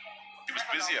 Yeah. He was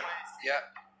busier. Yeah.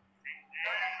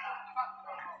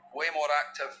 Way more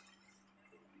active.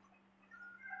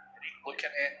 Looking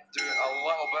at doing a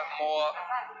little bit more.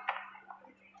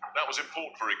 That was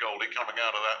important for Rigoldi coming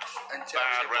out of that In terms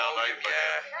bad of round 8 volume, for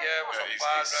him. it was a He's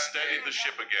bad round steadied 8. the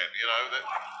ship again. You know, that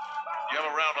you have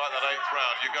a round like that 8th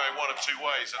round, you're going one of 2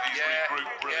 ways, and he's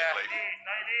regrouped brilliantly.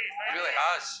 He really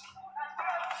has.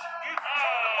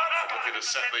 Looking to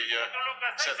set the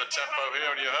set the tempo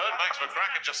here, and you heard Max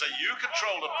McCracken just say, you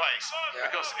control the pace. Yeah.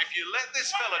 Because if you let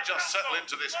this fella just settle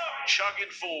into this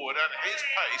chugging forward at his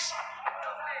pace,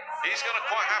 he's going to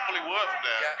quite happily work from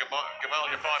there. Yeah. Gamal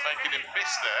Yafai making him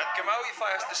miss there. Gamal Yafai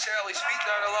has to settle his feet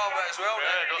down a little bit as well.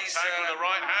 Yeah, got He's tagged with the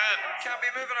right hand. can't be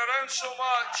moving around so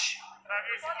much.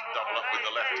 Double up with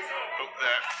the left hook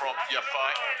there from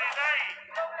Yafai.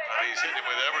 And he's hit him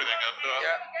with everything, and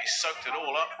he soaked it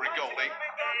all up, Rigoldi.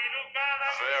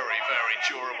 Very, very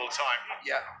durable time.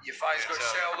 Yeah, Yafai's got to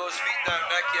settle those feet down,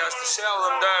 Nick. He has to settle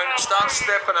them down, start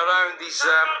stepping around. He's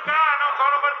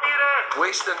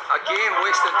wasting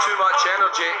too much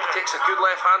energy. He takes a good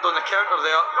left hand on the counter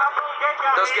there.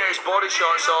 Does get his body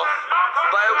shots off.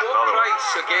 But at what price,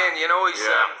 again, you know, he's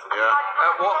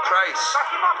at what price?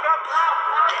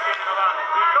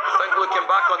 I think looking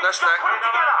back on this, Nick,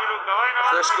 if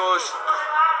this goes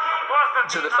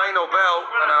to the final bell,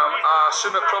 and I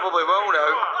assume it probably will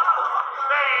now.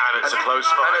 And it's a close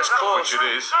fight, and it's close, which it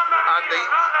is.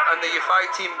 And the Yafai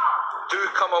team do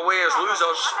come away as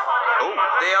losers.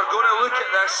 They are going to look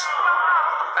at this,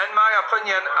 in my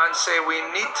opinion, and say we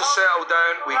need to settle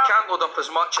down. We can't load up as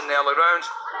much in the early rounds.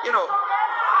 You know,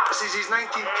 this is his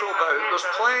 19th pro bout. There's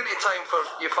plenty of time for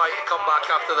Yafai to come back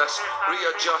after this,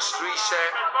 readjust,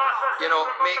 reset, you know,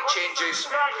 make changes.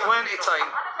 Plenty of time,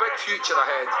 big future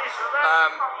ahead.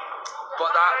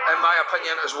 But that, in my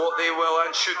opinion, is what they will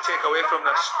and should take away from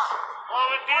this.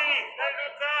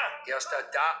 He has to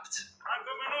adapt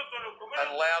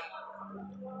and learn.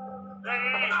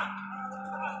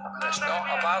 And it's not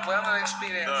a bad learning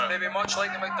experience. No. Maybe much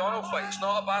like the McDonald fight. It's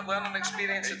not a bad learning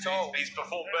experience at all. He's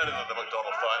performed better than the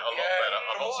McDonald fight, a lot better. I'm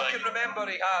From not what I saying. can remember,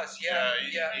 he has.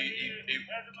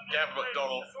 Gavin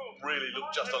McDonald really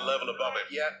looked just a level above him.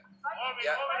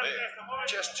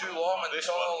 Just too long and This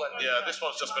tall. one, this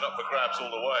one's just been up for grabs all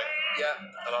the way.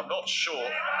 And I'm not sure,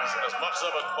 as much as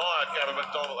I've admired Gavin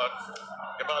McDonald and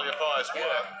Gamal Yafai's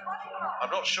work,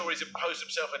 I'm not sure he's imposed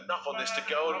himself enough on this to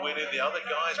go and win in the other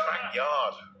guy's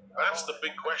backyard. That's the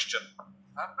big question.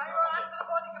 Right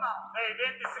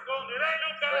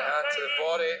hand to the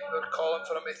body. They're calling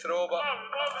for him to throw, but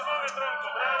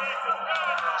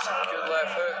some good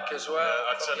left hook as well.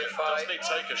 I tell you, doesn't he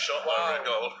take a shot like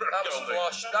Rigoldi? That was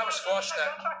flush. That was flush,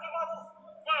 Nick.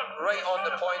 Right on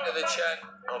the point of the chin.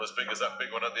 Not as big as that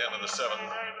big one at the end of the 7th.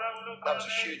 That was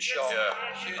a huge shot.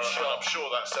 Huge shot. I'm sure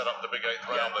that set up the big 8th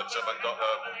round that Yafai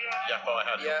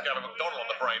had. Gavin McDonald on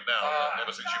the brain now,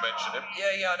 ever since you mentioned him.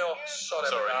 I know. Sorry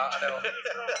about that. I know.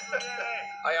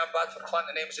 I am bad for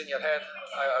planting names in your head.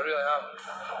 I really am.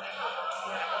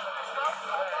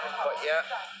 But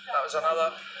that was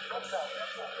another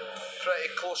pretty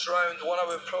close round. One I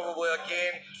would probably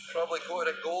go to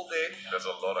the Goldie. There's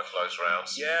a lot of close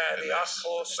rounds. They are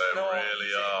close. They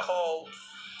really are. Call.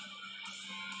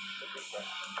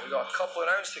 We've got a couple of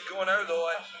rounds to go now, though.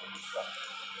 And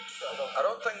I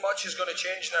don't think much is going to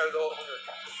change now, though.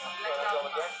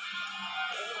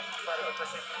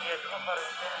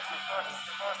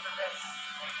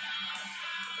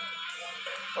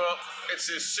 Well, it's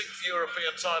his 6th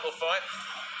European title fight.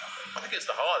 I think it's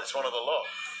the hardest one of the lot.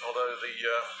 Although the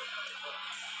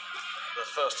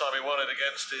first time he won it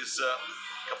against his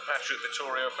compatriot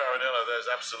Vittorio Paranello, there's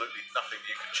absolutely nothing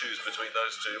you can choose between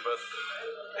those two. But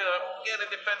you know, getting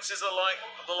defences the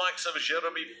likes of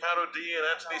Jeremy Parodi and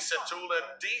Anthony Centoul,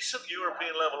 they're decent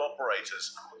European level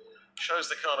operators. Shows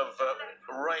the kind of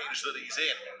range that he's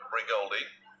in, Rigoldi.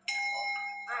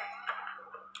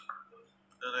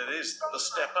 And it is the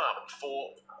step up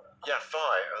for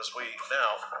Yafai as we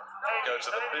now go to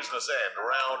the business end,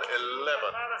 round 11.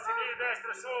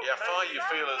 Yafai, you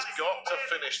feel, has got to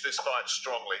finish this fight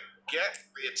strongly. Get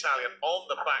the Italian on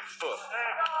the back foot.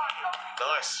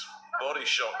 Nice body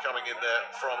shot coming in there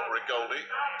from Rigoldi.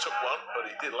 Took one, but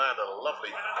he did land a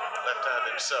lovely left hand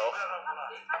himself.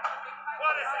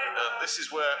 And this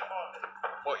is where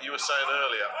what you were saying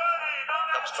earlier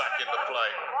comes back into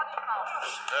play.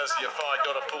 Has Yafai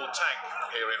got a full tank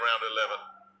here in round 11?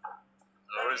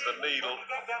 Or is the needle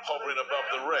hovering above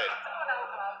the red?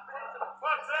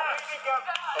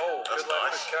 Oh, that's good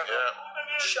nice.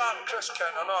 Sharp, crisp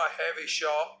counter, not a heavy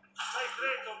shot.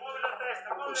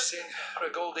 We've seen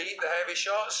Rigoldi eat the heavy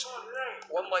shots.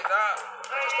 One like that,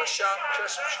 just a sharp,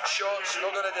 crisp shot. It's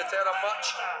not going to deter him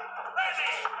much.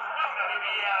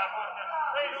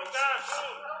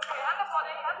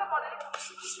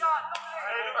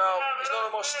 Well, he's not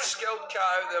the most skilled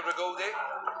cat out there, Rigoldi,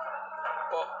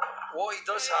 but what he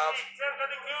does have,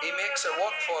 he makes it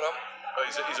work for him. Oh,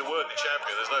 he's a worthy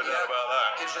champion, there's no doubt about that.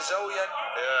 He's resilient,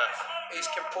 he's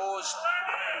composed,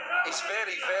 he's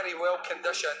very, very well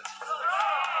conditioned.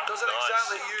 Doesn't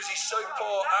exactly use his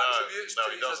southpaw attributes to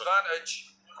his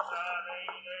advantage.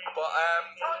 But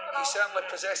he certainly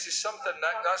possesses something,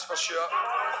 Nick, that's for sure.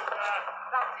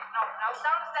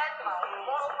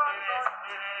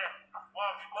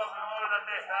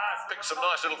 Picked some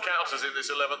nice little counters in this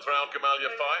 11th round, Gamal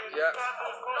Yafai. Yeah.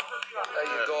 There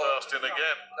you go. First in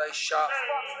again. Nice sharp,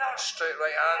 straight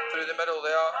right hand through the middle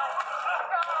there.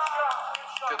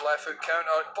 Good left foot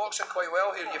counter. Boxing quite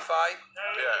well here, Yafai.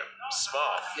 Yeah,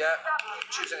 smart. Yeah,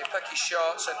 choosing to pick his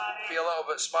shots and be a little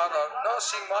bit smarter. Not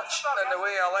seen much in the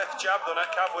way of left jab on it,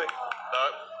 have we? No.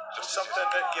 Just something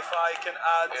that Yafai can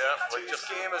add to his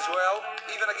game as well,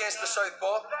 even against the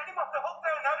southpaw.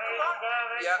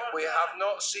 Yeah, we have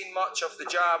not seen much of the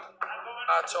jab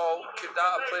at all. Could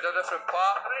that have played a different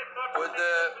part? Would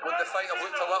the fight have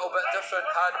looked a little bit different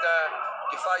had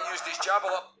Yafai used his jab a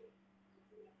little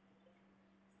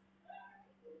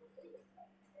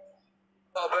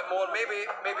bit more? Maybe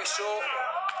so.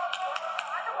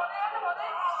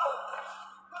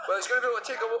 Well, he's going to be able to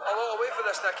take a lot away for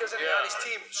this, Nick, isn't he, and his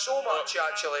team? So much,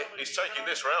 actually. He's taking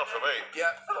this round for me.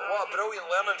 Yeah, but what a brilliant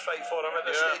learning fight for him at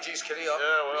this stage of his career. Yeah,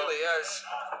 well. It really is.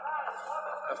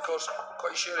 Of course,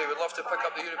 quite sure he would love to pick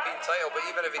up the European title, but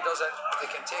even if he doesn't, he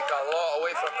can take a lot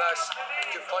away from this.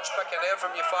 Good punch picking there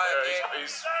from Yafai again.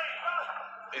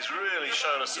 He's really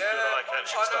shown us some good eye-catching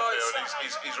stuff here, and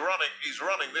he's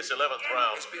running this 11th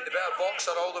round. He's been the better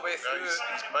boxer all the way through.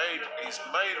 He's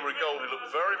made Rigoldi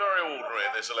look very, very ordinary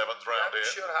in this 11th round here.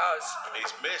 Sure has.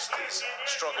 He's missed. He's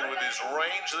struggled with his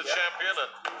range, the champion,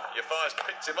 and Yafai's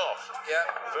picked him off. Yeah.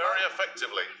 Very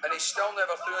effectively. And he still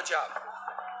never threw a jab.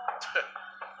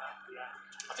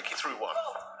 I think he threw one.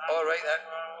 All right then.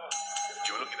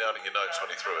 You were looking down at your notes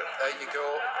when he threw it. There you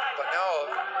go. But now,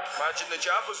 imagine the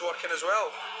jab was working as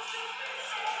well.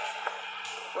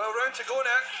 Well, round to go,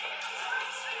 Nick.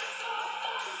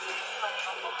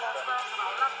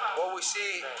 Will we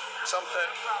see something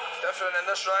different in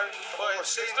this round? Well,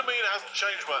 his demeanour hasn't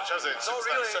changed much, has it? Since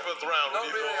really. that 7th round. Not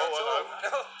when you really thought, at all.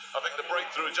 No. I think the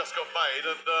breakthrough had just got made,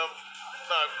 and no.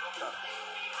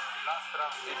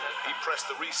 He pressed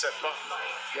the reset button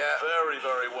very,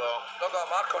 very well. Not got a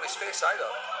mark on his face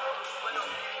either.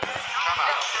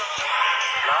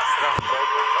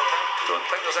 Don't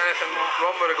think there's anything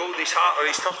wrong with Rigoldi's heart or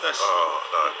his toughness. Oh,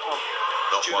 no.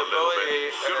 Not one little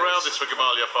bit. Good round this for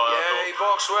Gamal Yafai, I thought. He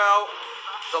boxed well.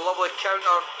 The lovely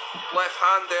counter left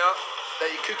hand there that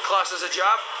you could class as a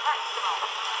jab.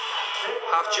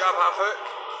 Half jab, half hook.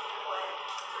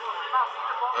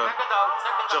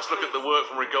 Just look at the work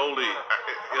from Rigoldi,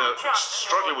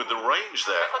 struggling with the range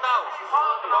there.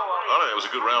 I don't think it was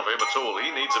a good round for him at all.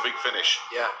 He needs a big finish.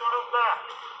 Yeah.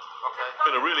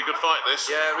 Been a really good fight, this.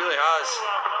 Yeah, it really has.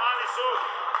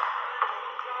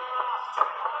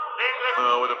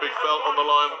 With a big belt on the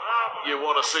line, you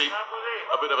want to see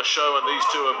a bit of a show, and these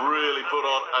two have really put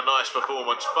on a nice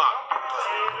performance. But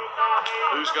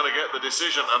who's going to get the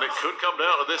decision? And it could come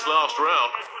down to this last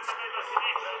round.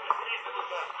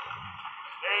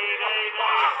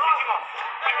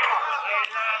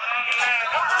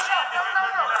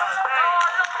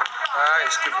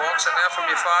 It's good boxing there from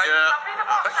Yafai. Yeah.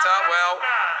 Picked that well.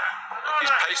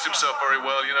 He's paced himself very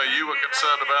well. You know, you were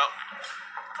concerned about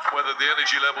whether the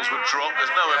energy levels would drop.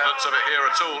 There's no evidence of it here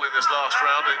at all in this last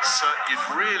round. It's you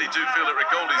really do feel that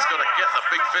Rigoldi's got to get the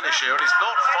big finish here, and he's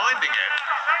not finding it.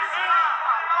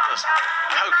 Just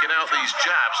poking out these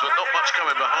jabs, but not much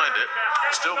coming behind it.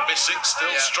 Still missing,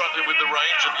 still struggling with the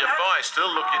range, and Yafai still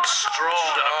looking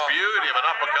strong. And a beauty of an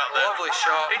uppercut there. Lovely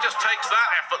shot. He just takes that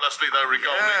effortlessly, though,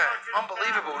 Rigoldi. Yeah,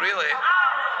 unbelievable, really.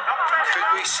 Could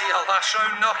we see a last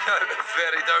round knockout?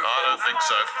 Very doubtful. I don't think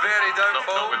so. Very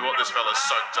doubtful. Not with what this fella's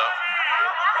soaked up.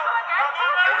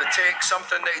 It would take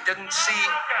something that he didn't see.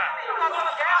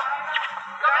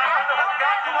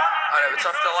 And it would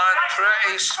have to land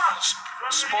pretty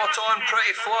spot on,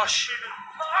 pretty flush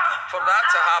for that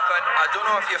to happen. I don't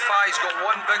know if Yafai's got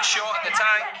one big shot in the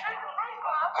tank.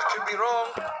 I could be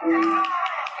wrong.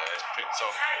 He's picked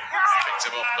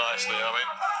him off nicely. I mean,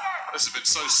 this has been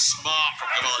so smart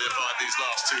from Gamal Yafai these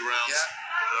last two rounds.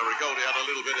 Rigoldi had a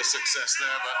little bit of success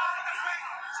there, but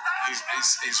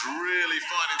he's really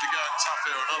finding to go tough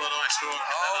here. Another nice hook,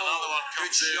 and another one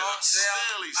comes in, and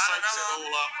still he soaks it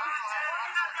all up.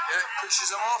 Yeah, pushes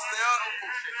him off there.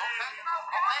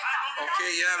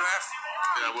 Okay, ref.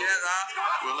 Yeah,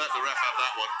 we'll let the ref have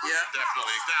that one. Yeah.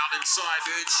 Definitely. Down inside.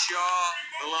 Good shot.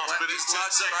 The last minute, 10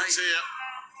 seconds here.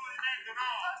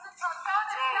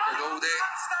 Rigoldi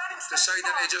deciding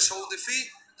to just hold the feet.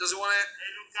 Doesn't want to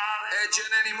edge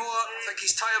in anymore. I think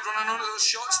he's tired running onto those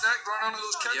shots, Nick, running onto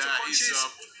those counter punches.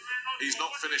 He's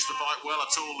not finished the fight well at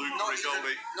all, Luca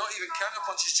Rigoldi. Not even counter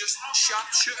punches, just sharp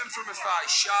shooting from Yafai.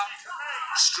 Sharp,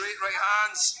 straight right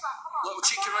hands, little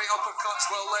cheeky right uppercuts,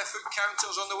 little left hook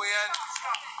counters on the way in.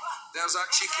 There's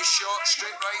that cheeky shot,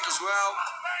 straight right as well.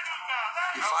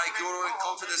 Yafai growing in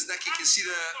confidence. Nick, you can see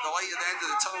the light at the end of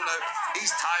the tunnel now.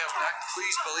 He's tired, Nick.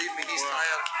 Please believe me, he's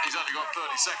tired. He's only got 30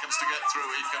 seconds to get through.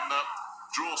 He can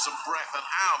draw some breath. And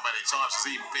how many times has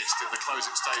he missed in the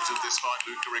closing stage of this fight,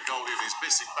 Luca Rigoldi? And he's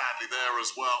missing badly there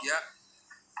as well. Yeah.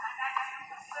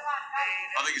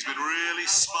 I think he's been really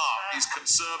smart. He's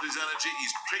conserved his energy.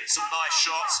 He's picked some nice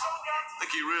shots. I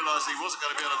think he realised he wasn't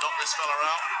going to be able to knock this fella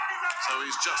out. So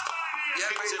he's just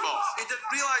picked him off. He didn't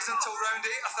realise until round 8,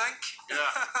 I think.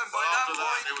 Yeah. But after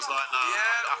that, it was like, no,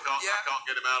 I can't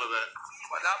get him out of there.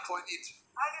 At that point, he'd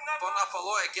burnt up a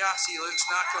lot of gas. He looks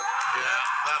knackered. Yeah,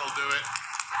 that'll do it.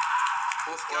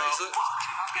 Both guys look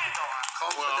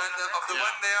confident of the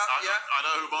win there. I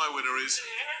know who my winner is.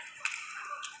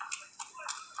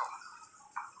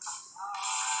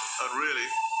 And really,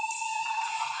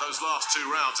 those last 2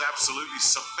 rounds absolutely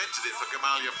cemented it for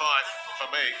Gamal Yafai, for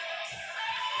me.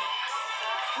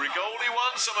 Rigoldi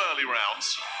won some early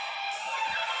rounds,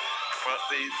 but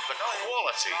the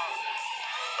quality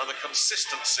and the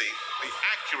consistency, the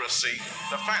accuracy,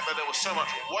 the fact that there was so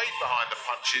much weight behind the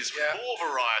punches, more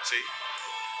variety,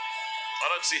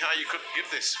 I don't see how you couldn't give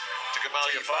this to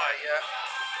Gamal Yafai.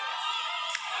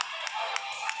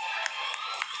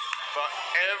 But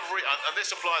and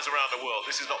this applies around the world,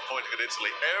 this is not pointing at Italy,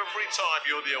 every time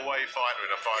you're the away fighter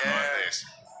in a fight like this,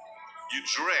 you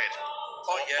dread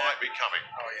what might be coming.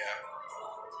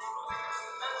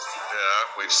 Yeah,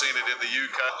 we've seen it in the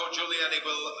UK. Coach Giuliani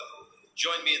will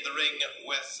join me in the ring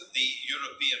with the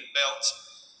European belt.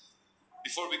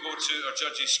 Before we go to our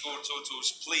judges' score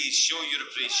totals, please show your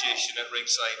appreciation at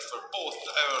ringside for both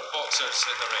our boxers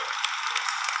in the ring.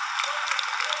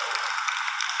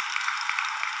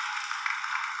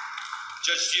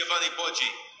 Judge Giovanni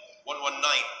Poggi, 119,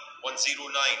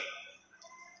 109.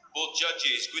 Both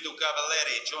judges, Guido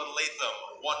Cavalieri, John Latham,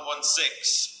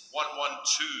 116, 112.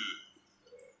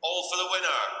 All for the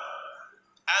winner.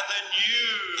 And the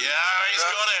new... Yeah, he's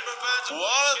got it.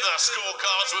 One of the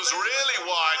scorecards was really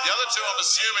wide. The other two, I'm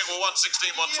assuming, were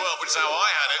 116, 112, which is how I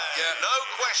had it. No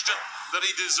question that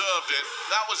he deserved it.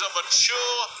 That was a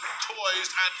mature,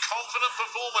 poised, and confident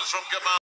performance from Gamal.